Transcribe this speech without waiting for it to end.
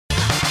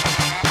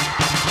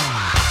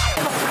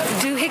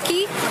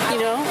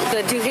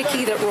the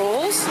doohickey that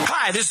rolls.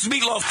 Hi, this is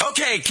Meatloaf.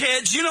 Okay,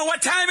 kids, you know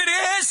what time it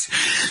is?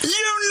 You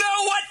know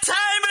what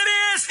time it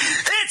is?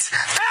 It's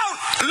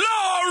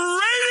Outlaw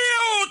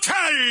Radio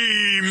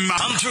time!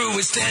 I'm through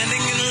with standing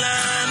in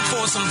line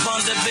for some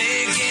fun to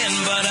begin,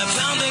 but I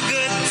found a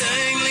good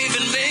thing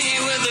leaving me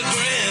with a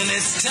grin.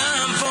 It's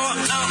time for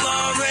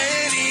Outlaw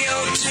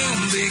Radio to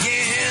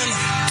begin.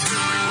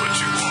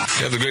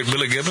 You have the great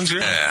Billy Gibbons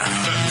here? Yeah.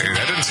 Hey,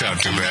 that didn't sound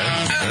too bad.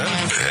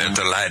 Had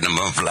to lighten them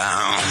up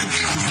loud.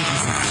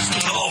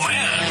 Oh,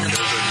 man.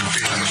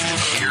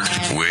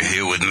 We're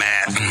here with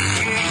Matt.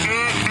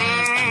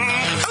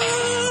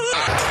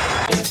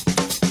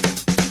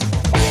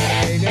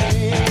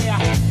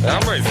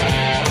 Have mercy.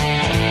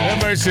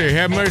 Have mercy.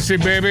 Have mercy,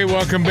 baby.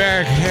 Welcome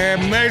back. Have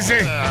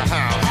mercy.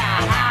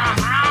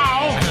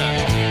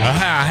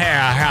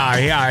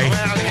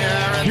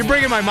 You're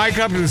bringing my mic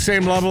up to the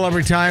same level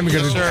every time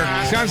because it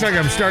sounds like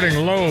I'm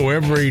starting low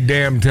every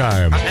damn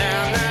time.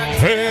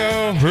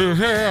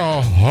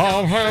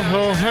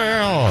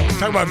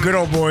 Talk about good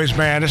old boys,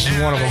 man. This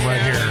is one of them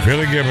right here.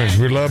 Billy Gibbons.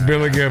 We love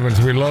Billy Gibbons.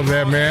 We love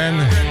that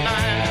man.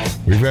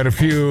 We've had a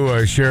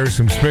few share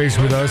some space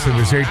with us in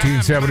this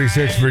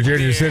 1876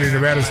 Virginia City,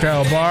 Nevada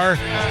style bar.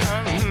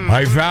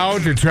 I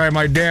vowed to try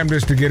my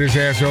damnedest to get his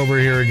ass over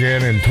here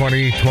again in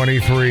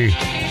 2023.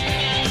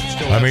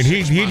 I mean,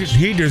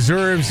 he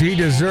deserves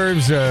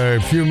a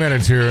few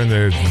minutes here in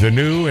the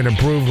new and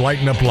improved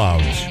Lighten Up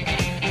Lounge.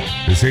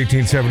 This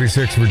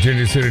 1876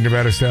 Virginia City,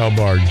 Nevada style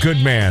bar.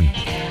 Good man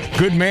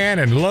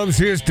and loves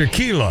his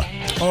tequila.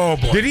 Oh,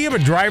 boy. Did he have a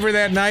driver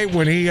that night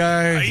when he...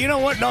 you know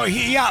what? No,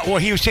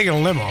 he was taking a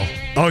limo.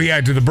 Oh,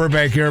 yeah, to the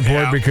Burbank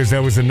airport because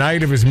that was the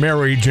night of his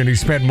marriage, and he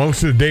spent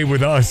most of the day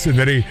with us, and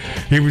then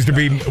he was to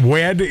be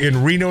wed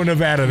in Reno,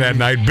 Nevada that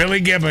night. Billy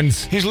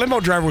Gibbons. His limo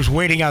driver was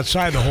waiting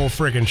outside the whole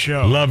friggin'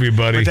 show. Love you,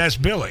 buddy. But that's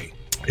Billy.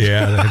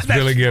 Yeah, that's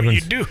Billy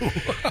Gibbons. What you do.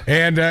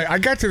 And I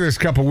got to this a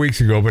couple weeks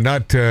ago, but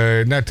not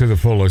to the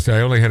fullest.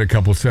 I only had a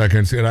couple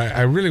seconds, and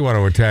I really want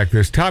to attack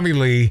this. Tommy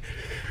Lee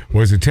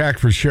was attacked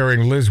for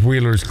sharing Liz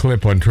Wheeler's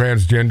clip on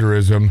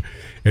transgenderism,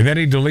 and then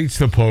he deletes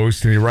the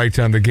post, and he writes,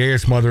 "I'm the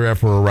gayest mother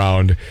effer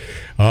around."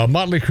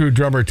 Motley Crue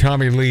drummer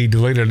Tommy Lee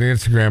deleted an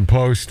Instagram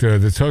post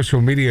that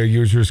social media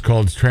users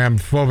called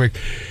transphobic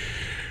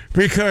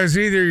because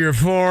either you're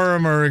for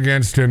him or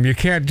against him. You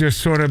can't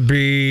just sort of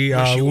be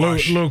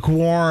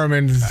lukewarm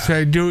and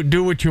say,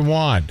 do what you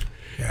want.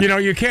 Yeah. You know,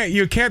 you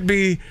can't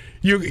be...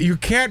 You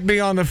can't be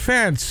on the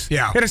fence.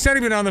 Yeah. And it's not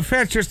even on the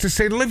fence just to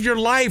say, live your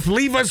life,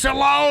 leave us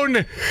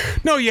alone.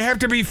 No, you have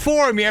to be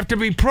for him. You have to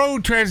be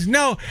pro-trans.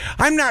 No,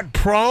 I'm not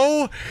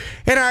pro,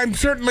 and I'm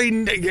certainly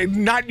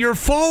not your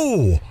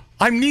foe.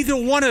 I'm neither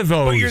one of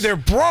those. But you're their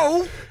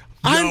bro.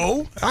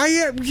 I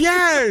am,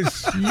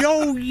 yes.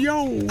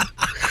 Yo.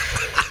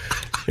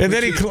 And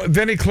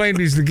then he claimed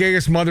he's the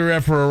gayest mother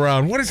effer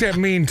around. What does that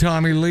mean,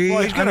 Tommy Lee?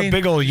 Well, he's got a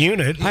big old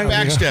unit. I'm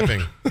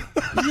backstepping.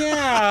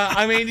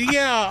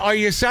 Are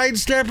you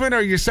sidestepping?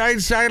 Are you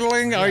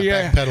side-sidling? Are you?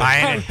 And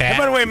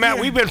by the way, Matt,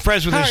 we've been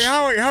friends with this.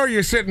 How are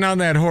you sitting on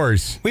that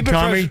horse,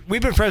 Tommy?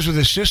 We've been friends with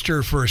his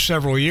sister for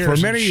several years.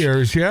 For many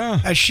years, yeah.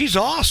 And she's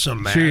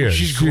awesome, man. She is.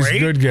 She's great. She's a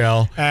good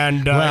gal.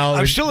 And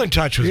I'm still in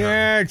touch with her.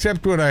 Yeah,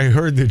 except when I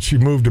heard that she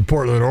moved to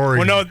Portland,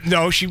 Oregon. Well,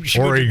 no, she moved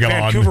to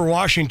Vancouver,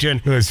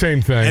 Washington. The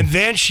same thing. And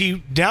then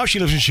now she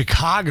lives in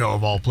Chicago,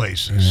 of all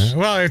places.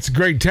 Well, it's a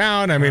great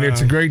town. I mean,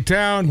 it's a great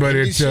town, but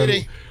it's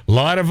a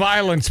lot of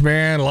violence,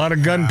 man. A lot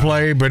of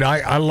gunplay, but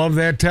I love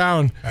that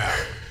town.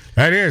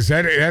 That is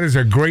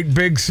a great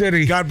big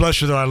city. God bless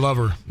her, though. I love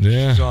her.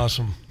 Yeah. She's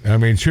awesome. I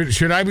mean,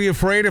 should I be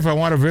afraid if I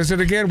want to visit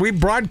again? We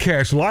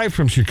broadcast live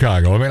from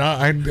Chicago. I mean,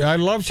 I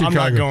love Chicago.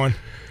 I'm not going.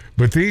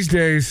 But these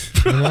days,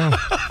 you know.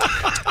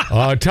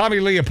 Tommy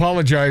Lee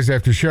apologized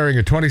after sharing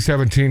a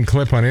 2017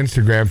 clip on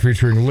Instagram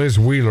featuring Liz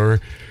Wheeler,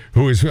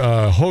 who is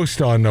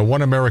host on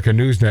One America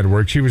News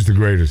Network. She was the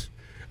greatest.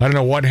 I don't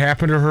know what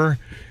happened to her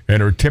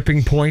and her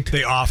tipping point.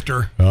 They offed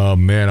her. Oh,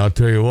 man, I'll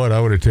tell you what. I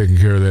would have taken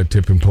care of that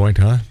tipping point,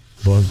 huh?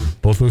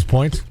 Both those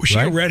points? Was she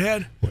a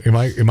redhead? Am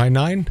I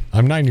 9?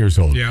 I'm 9 years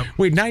old. Yeah.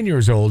 Wait, 9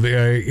 years old.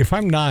 If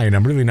I'm 9,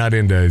 I'm really not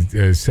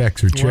into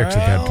sex or chicks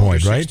at that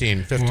point, right?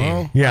 16, 15.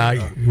 Well,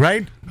 yeah,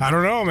 right? I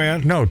don't know,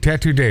 man. No,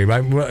 Tattoo Dave.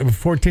 I'm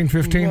 14,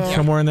 15,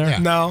 somewhere in there? Yeah.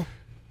 No.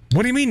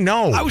 What do you mean,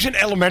 no? I was in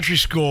elementary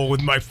school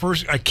with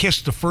I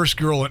kissed the first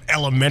girl in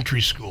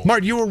elementary school.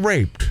 Mart, you were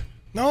raped.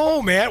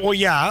 No, man. Well,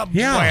 yeah.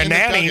 By a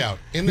nanny.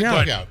 In the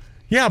dugout.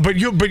 Yeah, but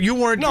you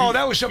weren't. No,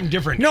 that was something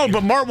different. No,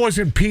 but Mart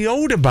wasn't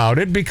PO'd about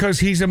it because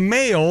he's a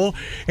male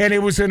and it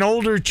was an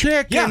older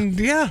chick. Yeah. And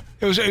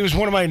It was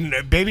one of my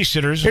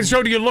babysitters. And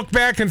so do you look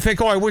back and think,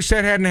 oh, I wish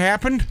that hadn't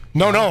happened?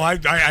 No, I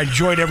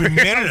enjoyed every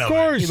minute of it. Of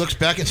course. He looks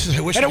back and says,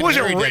 I wish and I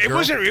it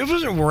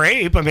wasn't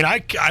rape. I mean,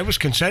 I was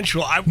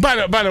consensual. By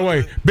the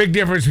way, big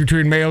difference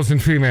between males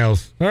and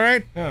females. All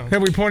right? Oh.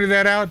 Have we pointed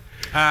that out?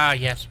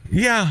 Yes.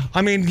 Yeah.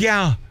 I mean,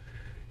 yeah.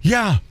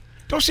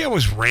 Don't say I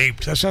was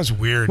raped. That sounds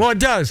weird. Well, it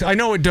does. I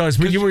know it does.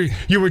 But you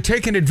were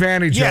taken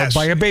advantage of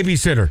by a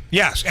babysitter.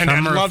 Yes, and I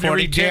loved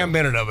every damn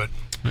minute of it.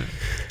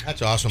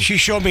 That's awesome. She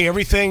showed me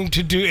everything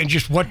to do and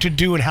just what to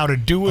do and how to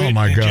do it. Oh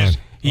my and God. just-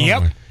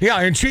 Yep. Yeah,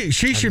 and she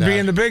should be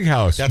in the big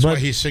house. That's but, why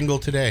he's single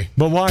today.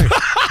 But why?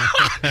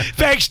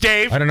 Thanks,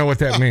 Dave. I don't know what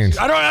that means.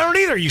 I don't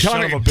either. You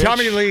son of a bitch.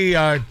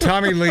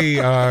 Tommy Lee.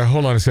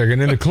 Hold on a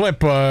second. In the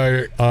clip,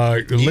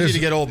 Easy to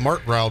get old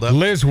Mark riled up.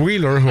 Liz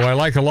Wheeler, who I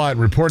like a lot,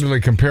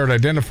 reportedly compared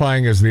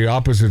identifying as the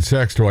opposite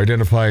sex to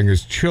identifying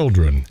as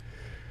children.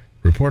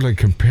 Reportedly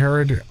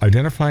compared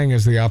identifying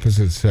as the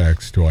opposite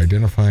sex to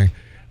identifying.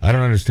 I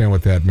don't understand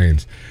what that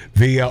means.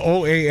 The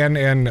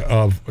OANN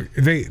of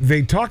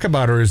they talk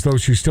about her as though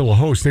she's still a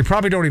host. They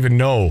probably don't even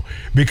know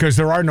because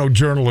there are no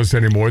journalists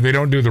anymore. They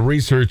don't do the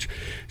research.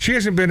 She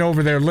hasn't been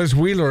over there, Liz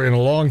Wheeler, in a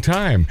long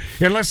time,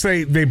 unless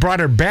they brought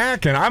her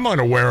back, and I'm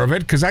unaware of it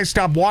because I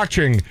stopped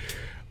watching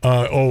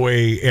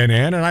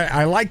OANN, and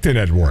I liked the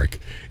network.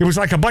 It was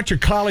like a bunch of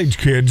college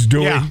kids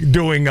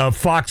doing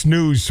Fox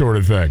News sort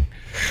of thing.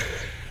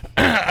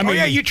 I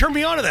mean, you turned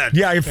me on to that.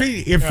 Yeah,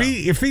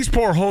 if these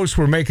poor hosts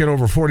were making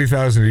over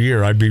 $40,000 a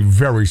year, I'd be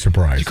very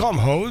surprised. You call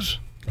them hoes?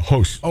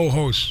 Hosts. Oh,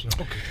 hosts.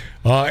 Okay.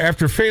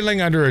 After failing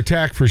under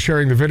attack for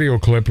sharing the video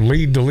clip,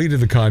 Lee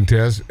deleted the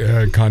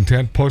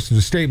content, posted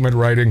a statement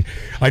writing,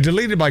 "I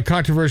deleted my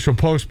controversial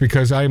post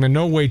because I am in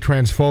no way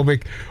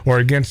transphobic or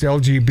against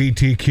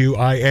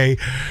LGBTQIA,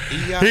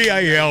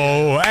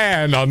 EIO,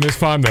 and on this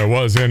farm there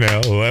was an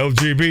L,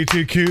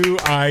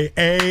 LGBTQIA,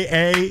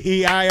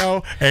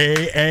 EIO,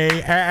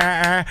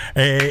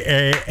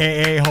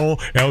 hole,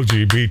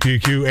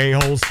 LGBTQ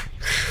a-holes."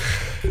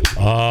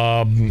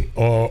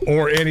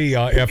 Or any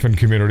effing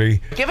community.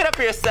 Give it up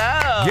for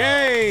yourself.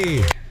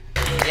 Yay!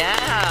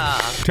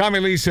 Yeah. Tommy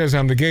Lee says,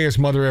 "I'm the gayest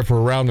mother effer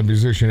around," the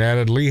musician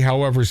added. Lee,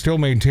 however, still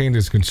maintained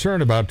his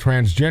concern about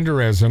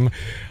transgenderism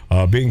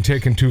being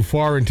taken too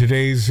far in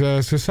today's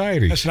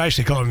society. That's nice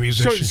to call him a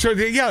musician.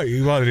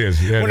 Well, it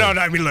is. Yeah, well,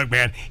 no, I mean, look,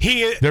 man.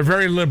 They're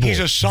very liberal.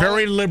 He's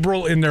very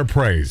liberal in their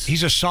praise.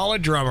 He's a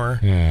solid drummer.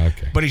 Yeah,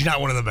 okay. But he's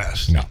not one of the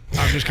best. No.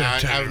 I'm just going to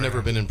tell you. I've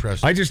never been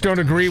impressed. I just don't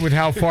agree with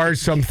how far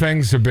some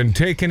things have been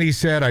taken, he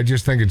said. I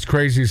just think it's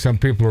crazy. Some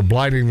people are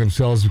blinding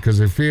themselves because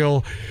they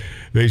feel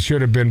they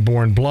should have been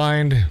born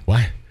blind.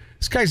 What?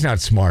 This guy's not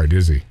smart,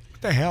 is he?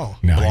 What the hell?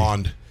 No,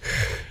 Blonde.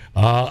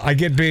 I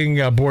get being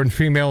born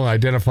female and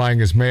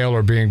identifying as male,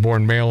 or being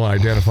born male and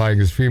identifying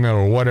as female,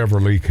 or whatever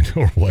Lee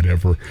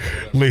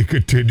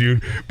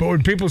continued. But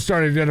when people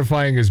start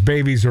identifying as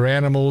babies or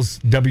animals,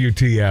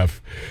 WTF.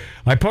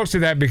 I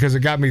posted that because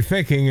it got me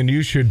thinking, and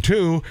you should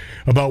too,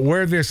 about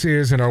where this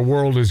is and our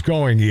world is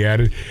going, he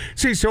added.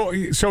 See, so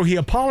he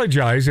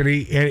apologized and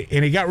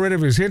he got rid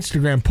of his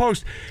Instagram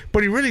post,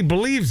 but he really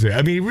believes it.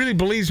 I mean, he really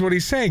believes what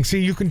he's saying. See,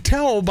 you can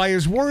tell by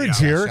his words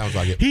here. Sounds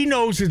like it. He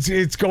knows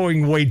it's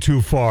going way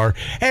too far,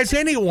 as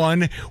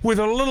anyone with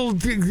a little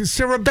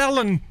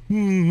cerebellum.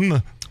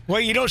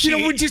 Well, you don't see...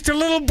 with just a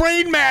little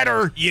brain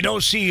matter. You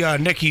don't see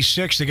Nicky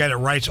Sixx, the guy that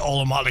writes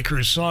all of Motley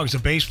Crue's songs, the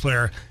bass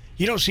player.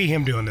 You don't see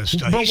him doing this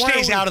stuff. He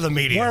stays out of the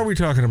media. Why are we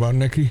talking about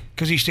Nicky?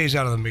 Because he stays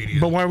out of the media.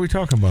 But why are we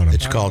talking about him?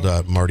 It's called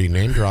Marty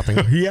name dropping.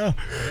 Yeah.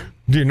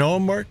 Do you know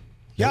him, Mark?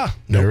 Yeah.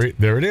 There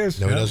it is.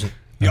 No, he doesn't.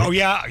 Oh,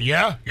 yeah, I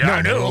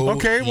do. No,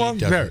 Okay, well,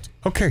 he there. doesn't.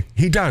 Okay,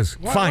 he does.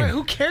 Fine.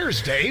 Who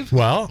cares, Dave?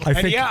 Well, I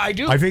think yeah, I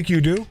do. I think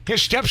you do.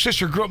 His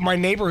stepsister grew up my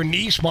neighbor in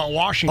Eastmont,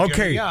 Washington.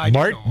 Okay, yeah, I do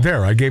Mark, know.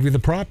 there. I gave you the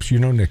props. You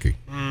know Nicky.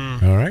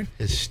 All right?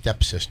 His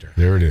stepsister.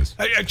 There it is.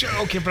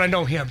 Okay, but I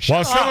know him.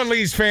 While some of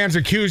Lee's fans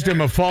accused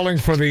him of falling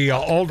for the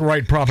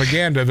alt-right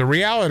propaganda, the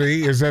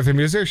reality is that the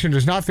musician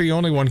is not the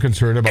only one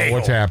concerned about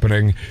what's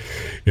happening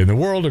in the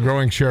world. A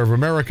growing share of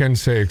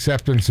Americans say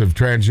acceptance of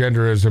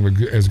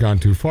transgenderism has gone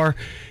too far.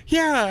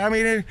 Yeah, I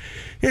mean,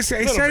 it's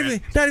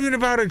not even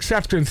about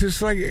acceptance.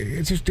 It's like,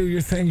 just do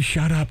your thing,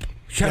 shut up.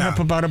 Shut up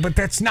about it, but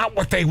that's not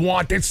what they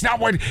want. It's not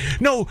what.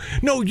 No.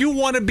 You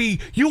want to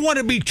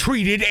be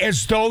treated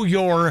as though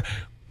you're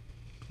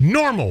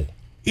normal,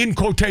 in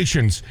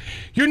quotations.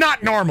 You're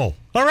not normal.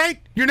 All right?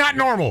 You're not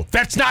normal.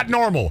 That's not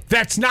normal.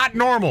 That's not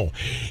normal.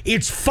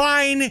 It's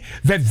fine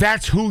that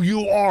that's who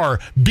you are.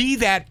 Be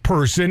that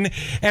person.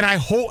 And I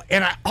hope,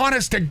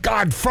 honest to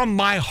God, from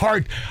my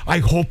heart, I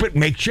hope it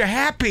makes you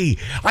happy.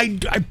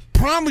 I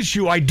promise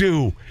you I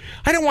do.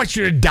 I don't want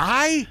you to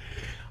die.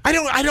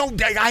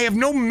 I have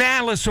no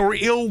malice or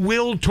ill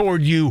will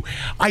toward you.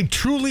 I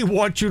truly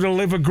want you to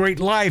live a great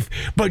life,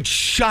 but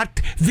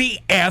shut the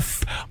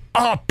F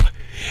up.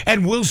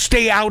 And we'll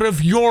stay out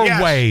of your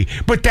way.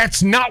 But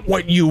that's not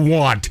what you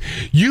want.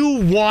 You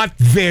want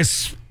this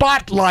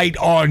spotlight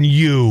on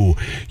you.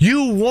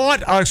 You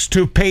want us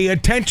to pay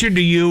attention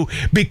to you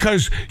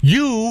because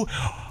you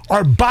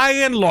are, by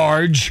and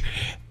large,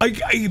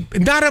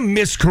 not a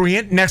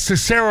miscreant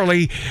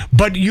necessarily,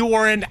 but you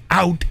are an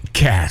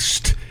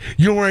outcast.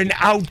 You're an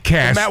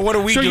outcast. Well, Matt, what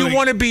are we doing? So you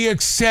want to be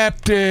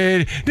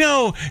accepted.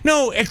 No,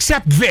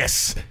 accept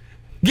this.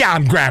 Yeah,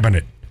 I'm grabbing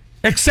it.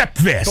 Accept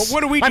this. But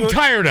what are we doing? I'm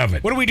tired of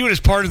it. What are we doing as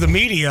part of the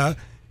media?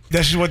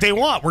 This is what they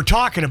want. We're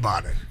talking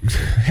about it.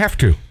 Have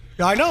to.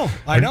 I know.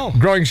 A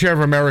growing share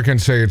of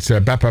Americans say it's ba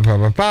ba ba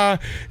ba ba,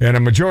 and a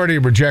majority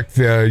reject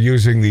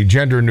using the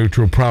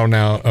gender-neutral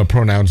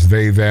pronouns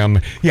they, them.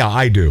 Yeah,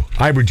 I do.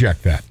 I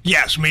reject that.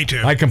 Yes, me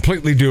too. I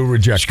completely do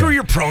reject Screw that.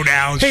 your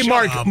pronouns. Hey,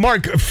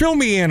 Mark, fill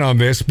me in on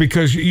this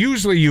because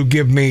usually you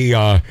give me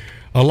a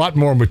lot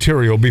more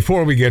material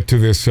before we get to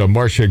this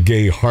Marcia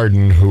Gay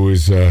Harden, who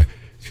is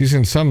she's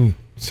in some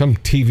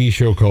TV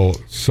show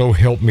called So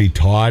Help Me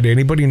Todd.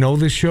 Anybody know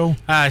this show?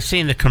 I've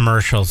seen the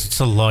commercials. It's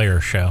a lawyer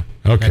show.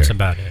 Okay. That's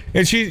about it.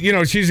 And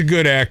she's a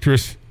good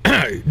actress.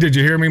 Did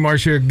you hear me,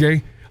 Marcia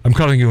Gay? I'm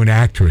calling you an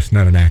actress,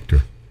 not an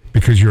actor,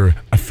 because you're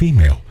a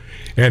female.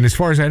 And as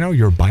far as I know,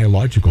 you're a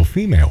biological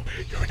female.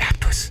 You're an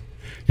actress.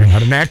 You're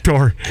not an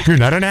actor. You're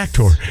not an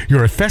actor.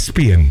 You're a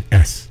thespian.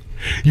 Yes.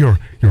 You're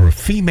a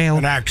female.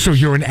 An actress. So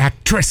you're an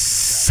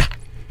actress.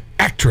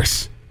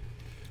 Actress.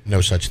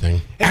 No such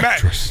thing.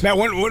 Actress. Matt,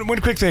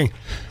 one quick thing.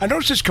 I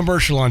noticed this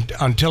commercial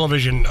on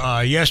television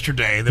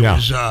yesterday that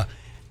was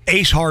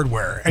Ace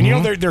Hardware. And you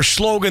know their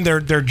slogan,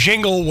 their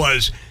jingle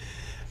was,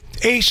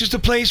 Ace is the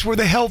place where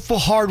the helpful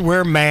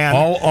hardware man.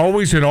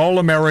 Always an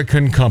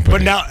all-American company.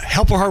 But now,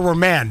 helpful hardware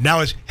man. Now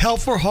it's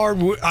helpful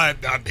hardware,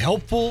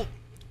 helpful.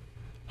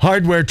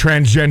 Hardware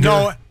transgender.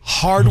 No,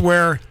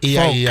 hardware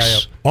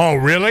folks. Oh,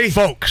 really?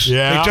 Folks.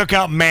 Yeah. They took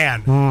out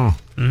man.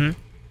 Mm-hmm.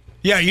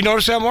 Yeah, you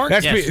notice that, Mark?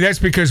 That's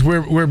because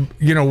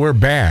we're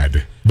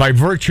bad. By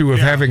virtue of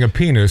having a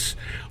penis,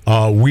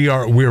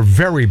 we're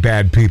very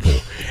bad people.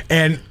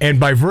 And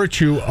by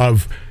virtue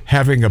of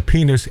having a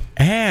penis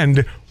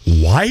and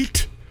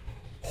white,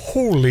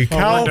 holy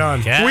cow. We're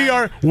done. Yeah. We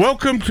are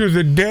welcome to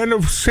the den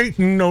of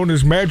Satan known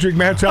as Magic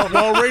Matt's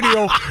Outlaw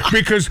Radio,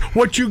 because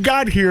what you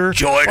got here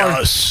Join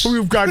us.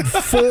 We've got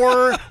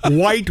 4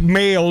 white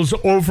males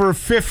over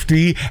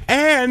 50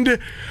 and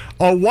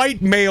a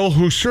white male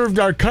who served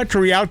our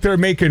country out there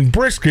making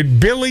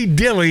brisket, Billy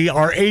Dilly,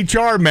 our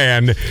HR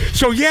man.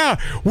 So yeah,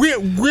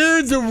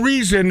 we're the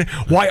reason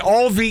why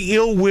all the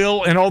ill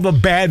will and all the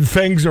bad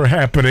things are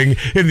happening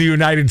in the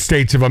United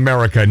States of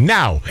America.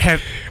 Now,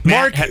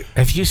 Mark,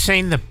 have you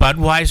seen the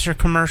Budweiser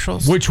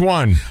commercials? which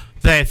one?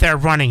 They're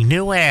running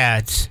new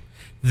ads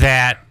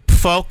that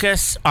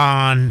focus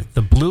on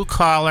the blue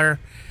collar.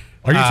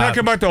 Are you talking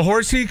about the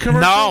horsey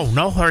commercial?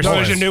 No horse. No,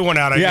 there's a new one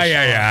out.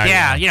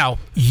 Yeah,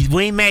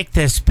 we make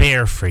this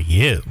beer for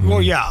you.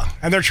 Well, yeah.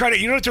 And they're trying to,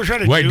 you know what they're trying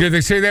to do? Wait, did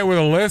they say that with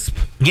a lisp?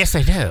 Yes,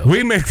 they do.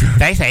 We make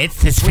They say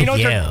it's this for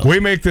you. we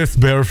make this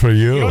beer for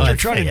you. You know what they're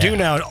trying to do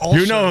now?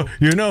 Also,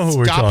 You know who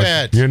we're Stop talking.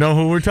 it. You know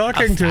who we're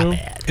talking to.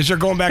 is they're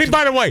going back Hey, to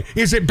by the way,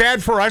 is it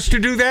bad for us to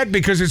do that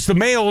because it's the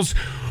males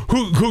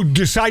who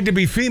decide to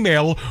be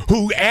female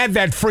who add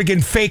that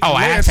friggin' fake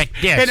lisp?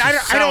 Yes,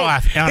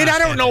 and I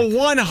don't know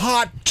one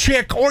hot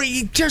chick or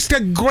just a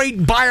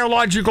great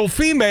biological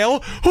female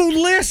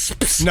who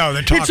lisps. No,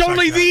 they talk it's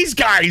only like that. these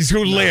guys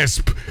who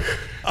lisp.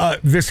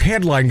 This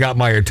headline got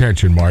my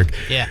attention, Mark.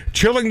 Yeah.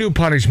 Chilling new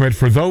punishment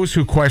for those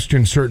who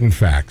question certain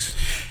facts.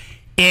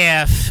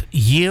 If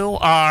you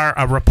are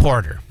a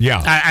reporter,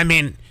 I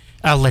mean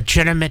a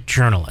legitimate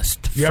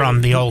journalist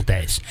from the old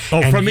days.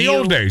 Oh, from the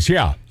old days,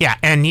 yeah. Yeah,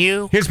 and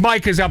you... His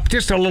mic is up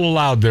just a little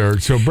loud there,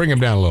 so bring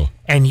him down a little.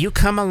 And you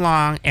come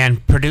along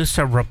and produce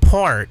a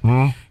report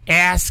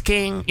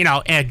asking,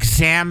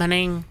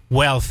 examining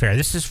welfare.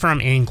 This is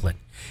from England.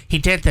 He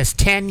did this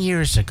 10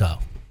 years ago.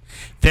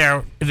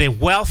 The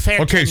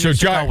welfare... Okay, so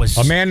was,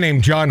 a man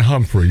named John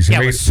Humphreys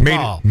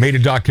made a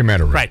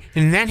documentary. Right,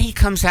 and then he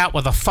comes out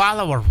with a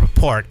follow-up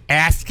report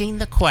asking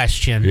the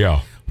question...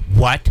 Yeah.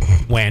 What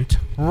went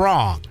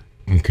wrong?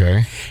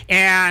 Okay.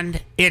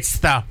 And it's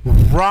the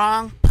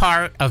wrong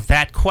part of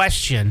that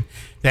question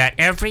that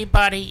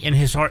everybody in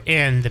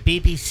the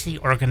BBC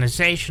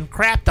organization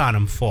crapped on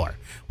him for.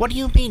 What do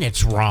you mean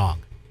it's wrong?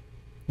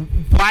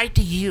 Why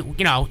do you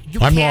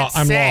can't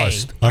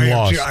say... I'm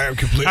lost. I am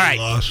completely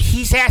lost.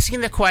 He's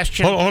asking the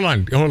question... Hold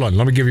on.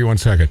 Let me give you 1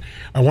 second.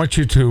 I want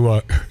you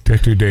to,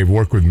 Tattoo Dave,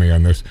 work with me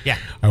on this. Yeah.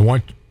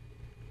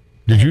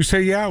 Did you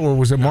say yeah, or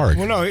was it Mark?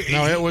 Well, no,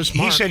 it was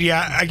Mark. He said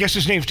yeah. I guess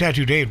his name's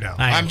Tattoo Dave now.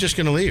 I'm just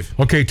going to leave.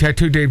 Okay,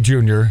 Tattoo Dave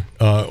Jr.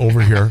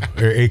 Over here,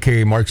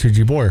 a.k.a. Mark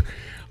C.G. Boyer,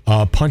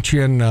 punch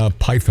in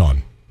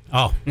Python.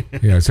 Oh.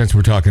 Yeah, since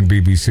we're talking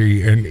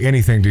BBC and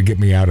anything to get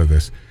me out of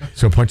this.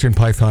 So punch in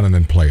Python and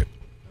then play it.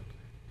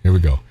 Here we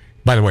go.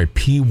 By the way,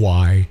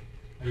 P-Y.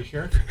 Are you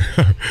sure?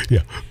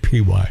 Yeah,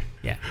 P-Y.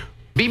 Yeah.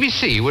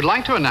 BBC would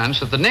like to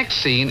announce that the next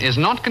scene is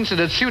not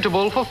considered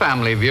suitable for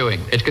family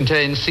viewing. It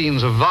contains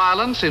scenes of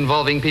violence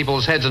involving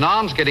people's heads and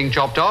arms getting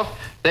chopped off,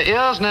 their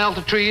ears nailed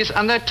to trees,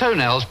 and their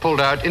toenails pulled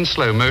out in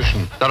slow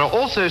motion. There are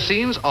also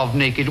scenes of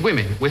naked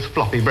women with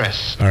floppy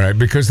breasts. All right,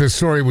 because this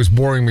story was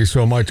boring me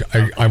so much,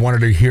 I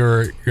wanted to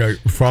hear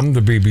from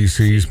the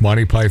BBC's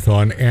Monty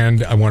Python,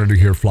 and I wanted to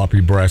hear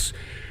floppy breasts.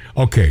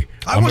 Okay.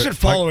 I wasn't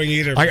following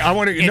either. I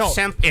want to know.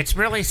 It's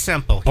really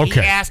simple.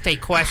 Okay. He asked a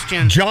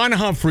question. John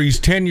Humphreys,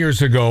 10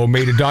 years ago,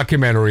 made a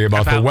documentary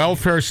about the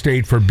welfare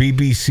state for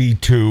BBC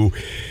Two.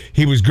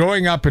 He was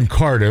growing up in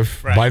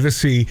Cardiff by the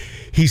sea.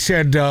 He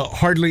said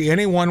hardly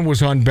anyone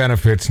was on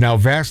benefits. Now,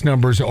 vast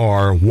numbers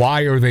are.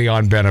 Why are they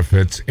on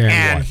benefits?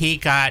 And what? he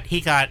got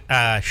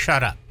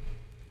shut up.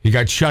 He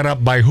got shut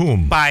up by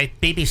whom? By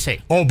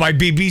BBC. Oh, by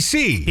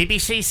BBC.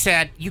 BBC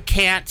said, you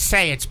can't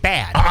say it's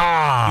bad.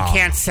 Ah. You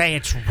can't say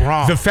it's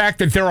wrong. The fact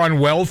that they're on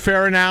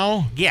welfare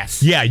now?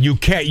 Yes. Yeah, you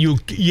can't.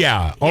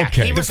 Yeah,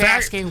 okay. He was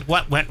asking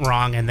what went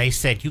wrong, and they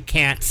said, you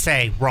can't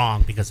say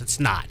wrong because it's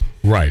not.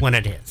 Right. When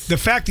it is. The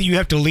fact that you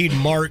have to lead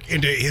Mark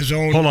into his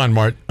own... Hold on,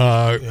 Mark.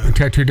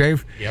 Tattoo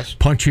Dave? Yes?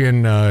 Punch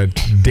in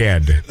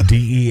dead.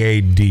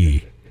 DEAD.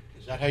 Is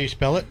that how you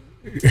spell it?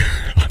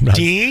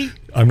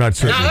 I'm not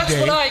certain. Now that's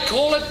what I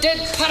call a dead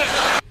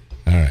parrot.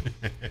 All right.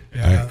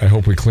 I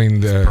hope we clean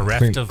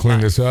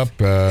this up.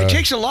 It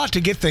takes a lot to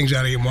get things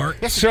out of you, Mark.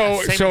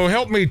 So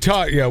help me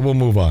talk. Yeah, we'll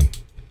move on.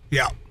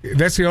 Yeah.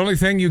 That's the only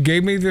thing you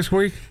gave me this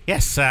week?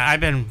 Yes, I've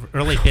been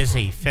really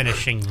busy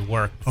finishing the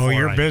work. Oh,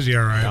 you're busy,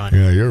 all right.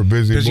 Yeah, you're a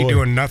busy Busy boy.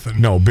 doing nothing.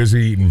 No,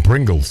 busy eating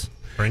Pringles.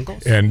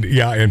 Pringles?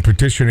 And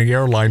petitioning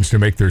airlines to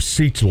make their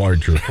seats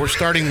larger. We're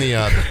starting the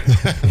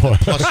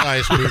plus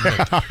size movement.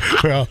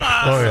 Well,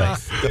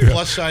 The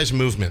plus size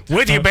movement.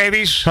 With you,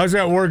 babies. How's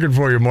that working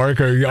for you, Mark?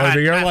 Are the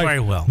airlines? Not very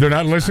well. They're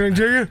not listening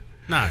to you?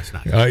 No, it's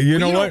not. You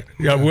know what?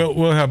 Yeah,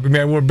 we'll have.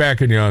 Man, we're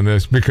backing you on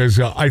this because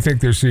I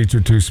think their seats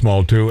are too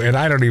small too, and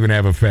I don't even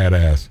have a fat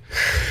ass.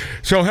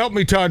 So help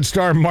me, Todd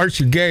Star.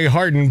 Marcia Gay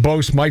Harden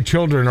boasts my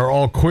children are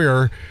all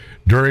queer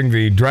during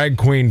the drag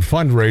queen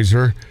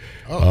fundraiser.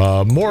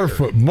 More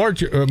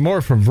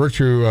from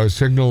virtue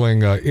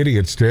signaling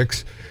idiot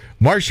sticks.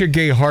 Marcia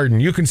Gay Harden,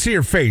 you can see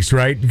her face,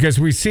 right? Because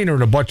we've seen her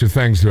in a bunch of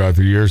things throughout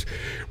the years.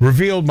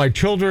 Revealed my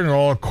children are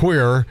all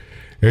queer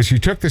as she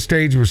took the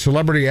stage with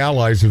celebrity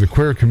allies of the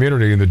queer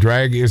community in the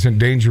Drag Isn't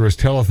Dangerous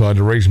telethon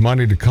to raise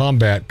money to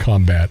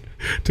combat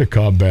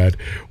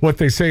what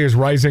they say is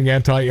rising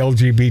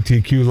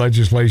anti-LGBTQ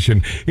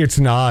legislation. It's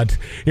not.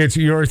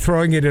 You're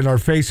throwing it in our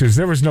faces.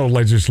 There was no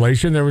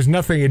legislation. There was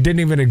nothing. It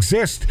didn't even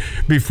exist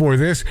before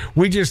this.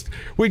 We just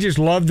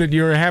love that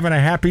you're having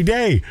a happy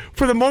day.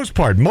 For the most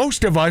part,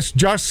 most of us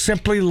just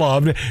simply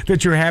loved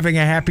that you're having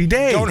a happy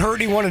day. Don't hurt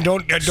anyone and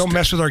don't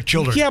mess with our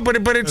children. Yeah, but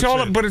it's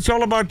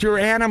all about your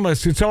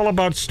animus. It's all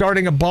about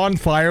starting a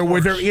bonfire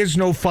where there is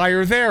no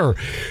fire there.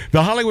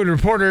 The Hollywood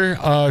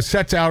Reporter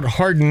sets out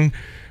Harden.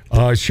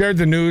 Shared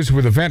the news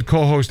with event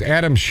co-host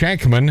Adam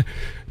Shankman,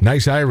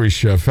 nice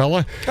Irish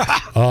fella,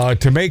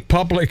 to make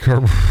public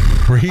her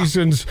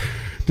reasons.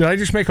 Did I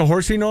just make a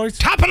horsey noise?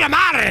 Top of the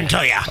mountain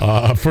to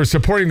you. For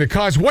supporting the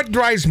cause. What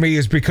drives me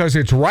is because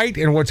it's right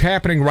and what's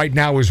happening right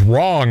now is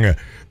wrong.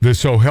 The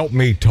So Help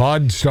Me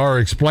Todd Star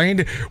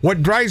explained.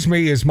 What drives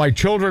me is my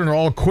children are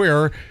all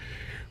queer.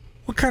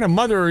 What kind of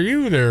mother are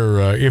you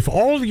there? If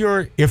all of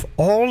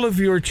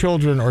your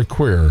children are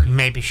queer,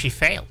 maybe she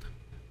failed.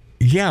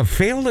 Yeah,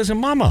 failed as a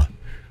mama,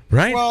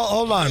 right? Well,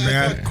 hold on,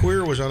 man. I thought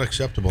queer was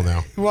unacceptable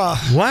now. Well,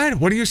 what?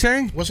 What are you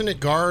saying? Wasn't it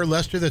Gar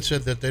Lester that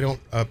said that they don't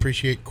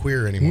appreciate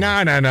queer anymore?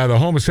 No. The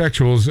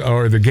homosexuals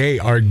or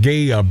our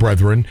gay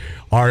brethren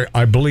are,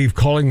 I believe,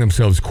 calling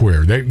themselves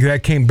queer.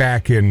 That came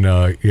back in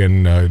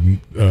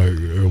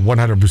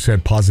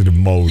 100% positive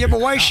mode. Yeah,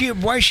 but why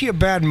is she a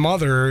bad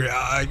mother?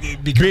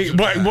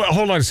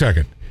 Hold on a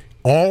second.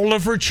 All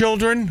of her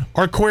children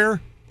are queer?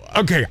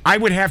 Okay, I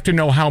would have to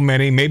know how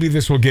many. Maybe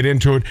this will get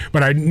into it,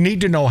 but I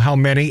need to know how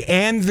many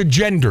and the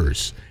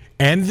genders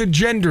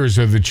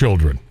of the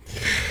children.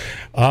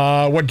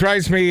 What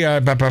drives me,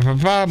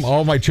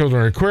 all my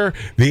children are queer.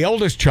 The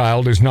eldest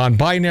child is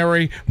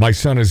non-binary. My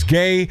son is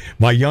gay.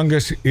 My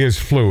youngest is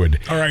fluid.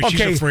 All right, okay.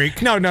 She's a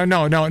freak. No.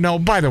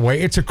 By the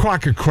way, it's a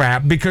crock of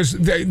crap because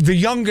the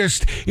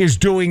youngest is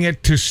doing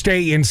it to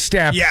stay in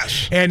step.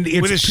 Yes, and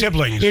it's, with his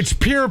siblings. It's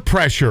peer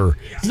pressure.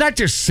 It's not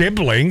just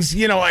siblings,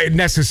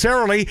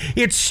 necessarily.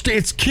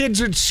 It's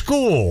kids at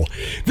school.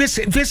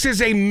 This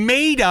is a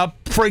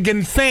made-up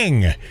friggin'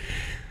 thing.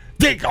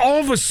 All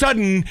of a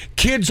sudden,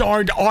 kids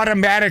aren't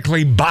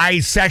automatically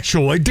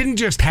bisexual. It didn't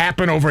just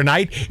happen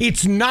overnight.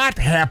 It's not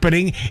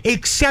happening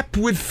except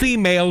with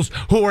females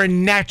who are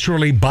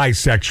naturally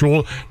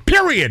bisexual.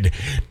 Period.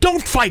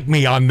 Don't fight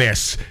me on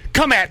this.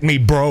 Come at me,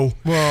 bro.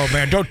 Whoa,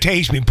 man, don't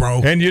tase me,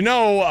 bro. And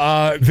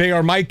they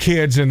are my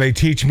kids and they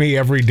teach me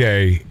every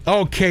day.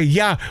 Okay,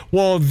 yeah,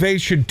 well, they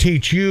should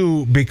teach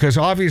you because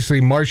obviously,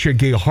 Marcia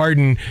Gay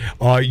Harden,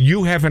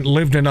 you haven't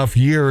lived enough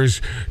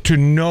years to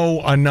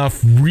know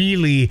enough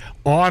really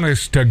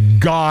honest to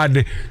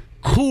God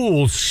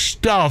cool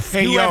stuff.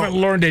 Hey, you haven't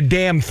learned a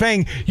damn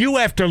thing. You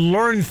have to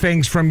learn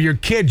things from your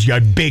kids, you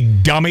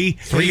big dummy.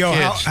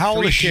 How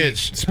old is she?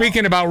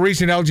 Speaking about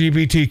recent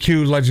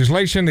LGBTQ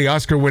legislation, the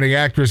Oscar-winning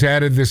actress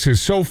added, "This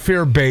is so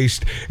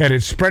fear-based, and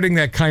it's spreading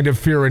that kind of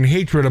fear and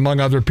hatred among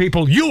other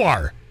people." You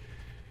are.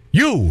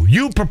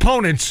 You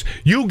proponents,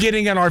 you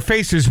getting in our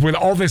faces with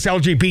all this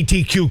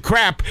LGBTQ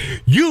crap,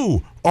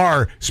 you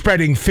are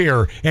spreading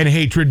fear and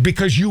hatred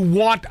because you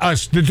want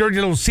us. The dirty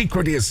little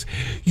secret is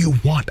you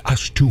want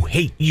us to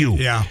hate you.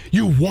 Yeah.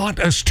 You want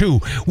us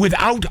to.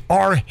 Without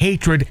our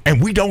hatred,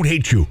 and we don't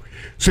hate you.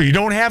 So you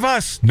don't have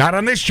us. Not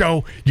on this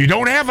show. You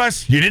don't have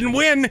us. You didn't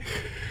win.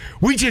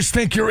 We just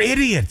think you're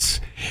idiots.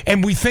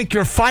 And we think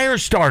you're fire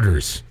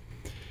starters.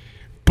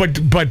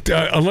 But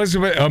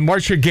Elizabeth,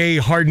 Marcia Gay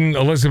Harden,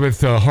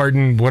 Elizabeth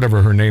Harden,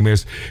 whatever her name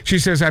is, she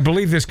says, I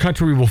believe this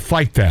country will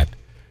fight that.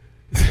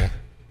 Yeah.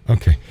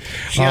 Okay.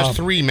 She has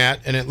 3,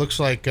 Matt, and it looks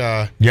like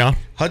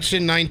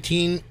Hudson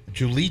 19,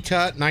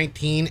 Julita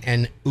 19,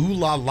 and Ooh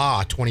La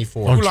La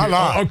 24. Ooh La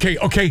La. Okay.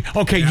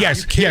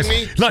 Yes.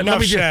 Me?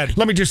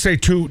 Let me just say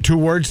two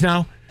words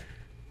now.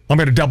 I'm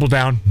going to double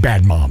down.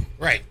 Bad mom.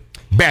 Right.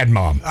 Bad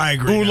mom. I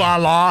agree. Ooh La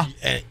La.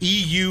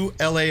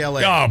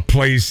 EULALA. Oh,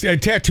 please.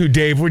 Tattoo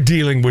Dave, we're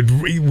dealing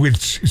with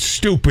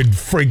stupid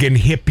friggin'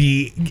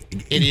 hippie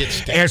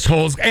idiots,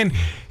 assholes, and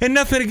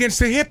nothing against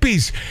the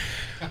hippies.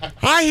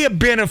 I have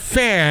been a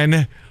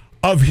fan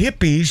of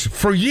hippies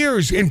for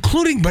years,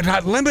 including but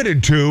not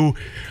limited to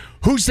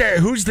who's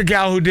the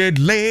gal who did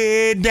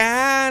Lay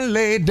Down,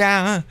 Lay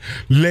Down,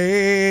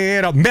 Lay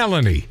It Up?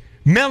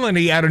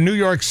 Melanie out of New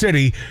York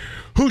City,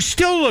 who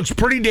still looks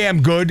pretty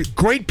damn good.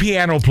 Great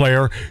piano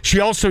player. She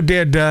also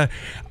did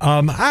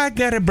I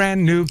Got a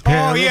Brand New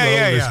Pair of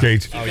roller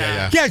skates. Oh,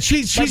 yeah. Yeah,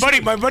 she's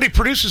my buddy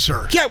produces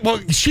her. Yeah, well,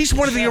 she's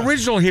one of the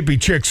original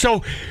hippie chicks.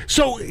 So,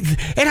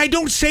 and I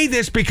don't say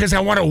this because I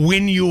want to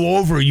win you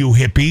over, you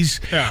hippies.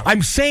 Yeah.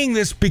 I'm saying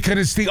this because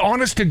it's the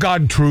honest to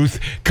God truth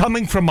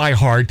coming from my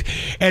heart.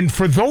 And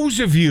for those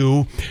of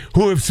you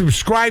who have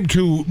subscribed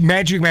to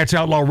Magic Matt's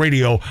Outlaw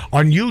Radio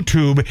on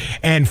YouTube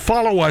and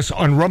follow us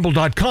on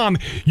rumble.com,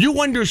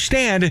 you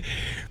understand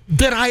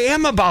that I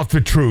am about the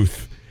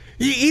truth.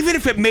 Even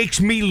if it makes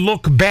me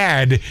look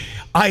bad,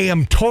 I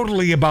am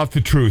totally about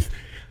the truth.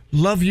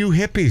 Love you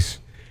hippies.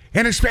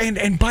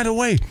 And by the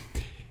way,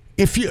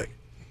 if you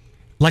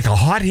like a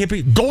hot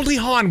hippie, Goldie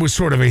Hawn was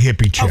sort of a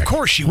hippie chick. Of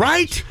course she was.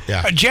 Right?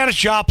 Yeah. Janis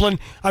Joplin,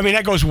 I mean,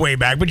 that goes way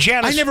back. But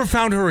Janis... I never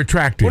found her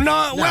attractive.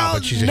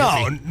 But she's a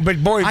hippie.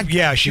 But boy,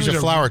 she she's was a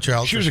flower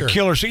child. She was for a sure.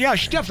 killer. So, yeah,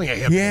 she's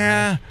definitely a hippie.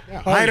 Yeah.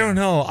 I don't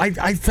know. I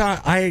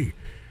thought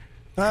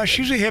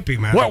she's a hippie,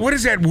 man. What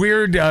is that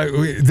weird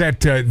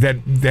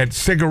that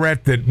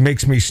cigarette that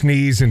makes me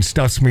sneeze and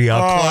stuffs me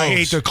up? Oh, I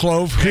hate the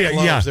clove.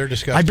 Yeah. They're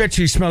disgusting. I bet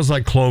she smells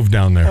like clove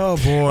down there. Oh,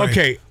 boy.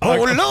 Okay. Oh,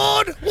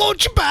 Lord,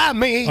 won't you buy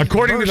me?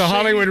 According to the Mercy.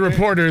 Hollywood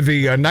Reporter,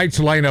 the night's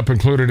lineup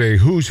included a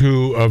who's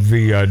who of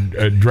the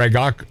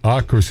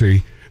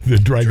dragocracy. The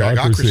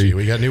dragocracy.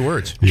 We got new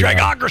words. Yeah.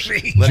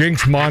 Dragocracy.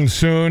 Jinx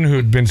Monsoon,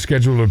 who'd been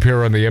scheduled to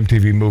appear on the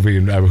MTV movie,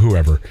 and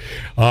whoever.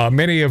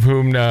 Many of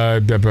whom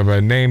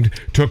named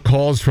took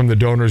calls from the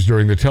donors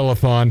during the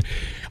telethon.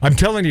 I'm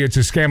telling you, it's a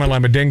scam and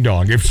I'm a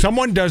ding-dong. If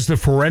someone does the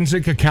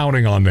forensic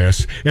accounting on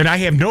this, and I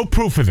have no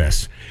proof of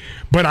this,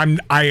 but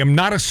I am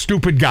not a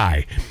stupid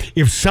guy.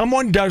 If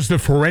someone does the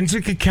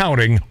forensic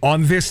accounting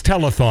on this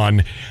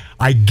telethon,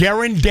 I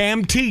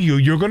guarantee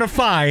you're going to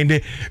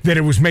find that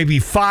it was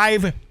maybe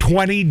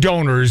 20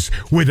 donors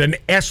with an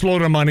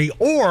S-load of money,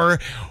 or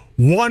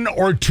 1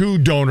 or 2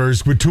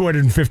 donors with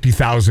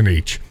 $250,000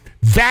 each.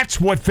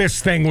 That's what this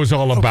thing was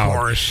all about. Of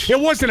course. It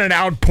wasn't an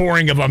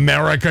outpouring of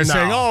America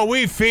saying, "Oh,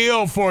 we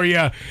feel for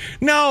you."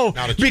 No,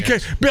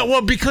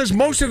 because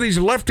most of these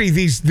lefty,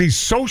 these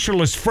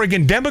socialist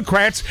friggin'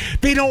 Democrats,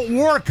 they don't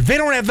work. They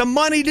don't have the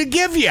money to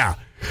give you.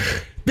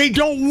 They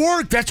don't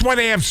work. That's why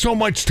they have so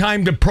much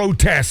time to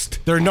protest.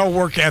 There's no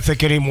work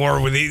ethic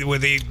anymore with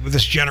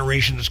this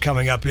generation that's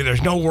coming up here.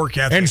 There's no work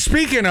ethic. And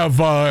speaking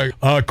of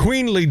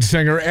Queen lead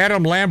singer,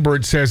 Adam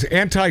Lambert says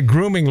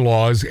anti-grooming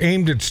laws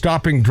aimed at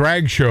stopping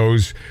drag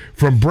shows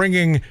from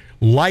bringing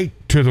light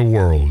to the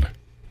world.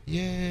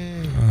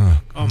 Yeah.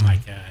 Oh, my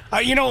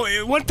God. You know,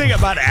 one thing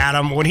about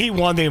Adam, when he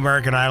won the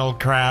American Idol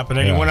crap and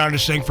then he went on to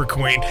sing for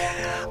Queen,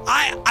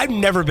 I've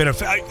never been a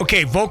fan.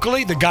 Okay,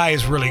 vocally, the guy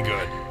is really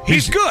good.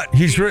 He's good.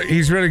 He's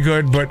really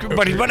good,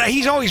 but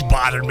he's always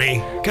bothered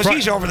me because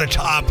he's over the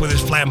top with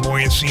his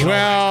flamboyancy.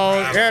 Well,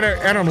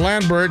 Adam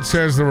Lambert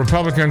says the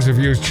Republicans have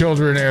used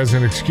children as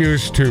an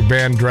excuse to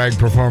ban drag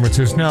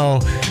performances.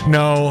 No.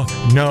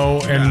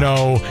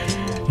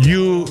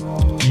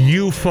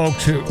 You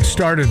folks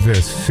started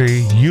this.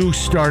 See, you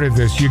started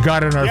this. You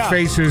got in our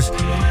faces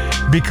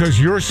because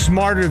you're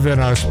smarter than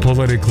us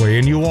politically,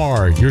 and you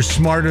are. You're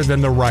smarter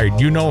than the right.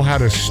 You know how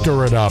to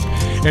stir it up.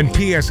 And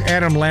P.S.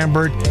 Adam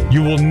Lambert,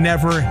 you will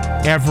never,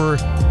 ever,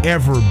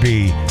 ever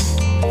be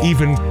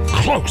even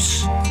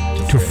close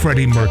to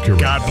Freddie Mercury.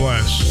 God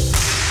bless.